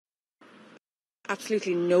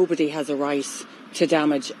Absolutely nobody has a right to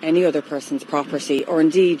damage any other person's property or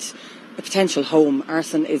indeed a potential home.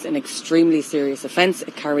 Arson is an extremely serious offence.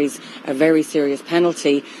 It carries a very serious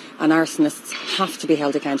penalty and arsonists have to be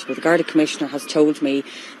held accountable. The Garda Commissioner has told me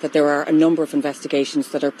that there are a number of investigations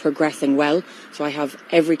that are progressing well, so I have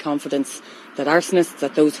every confidence that arsonists,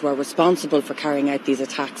 that those who are responsible for carrying out these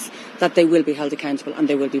attacks, that they will be held accountable and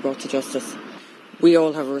they will be brought to justice. We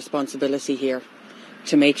all have a responsibility here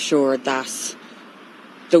to make sure that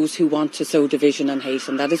those who want to sow division and hate,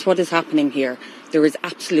 and that is what is happening here. There is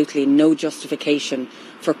absolutely no justification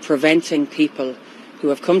for preventing people who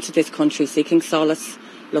have come to this country seeking solace,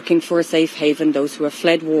 looking for a safe haven, those who have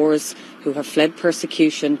fled wars, who have fled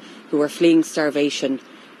persecution, who are fleeing starvation.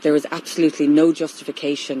 There is absolutely no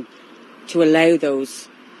justification to allow those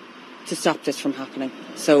to stop this from happening.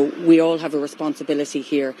 So we all have a responsibility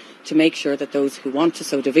here to make sure that those who want to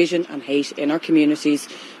sow division and hate in our communities,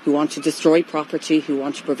 who want to destroy property, who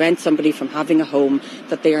want to prevent somebody from having a home,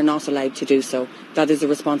 that they are not allowed to do so. That is a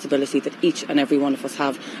responsibility that each and every one of us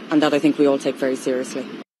have, and that I think we all take very seriously.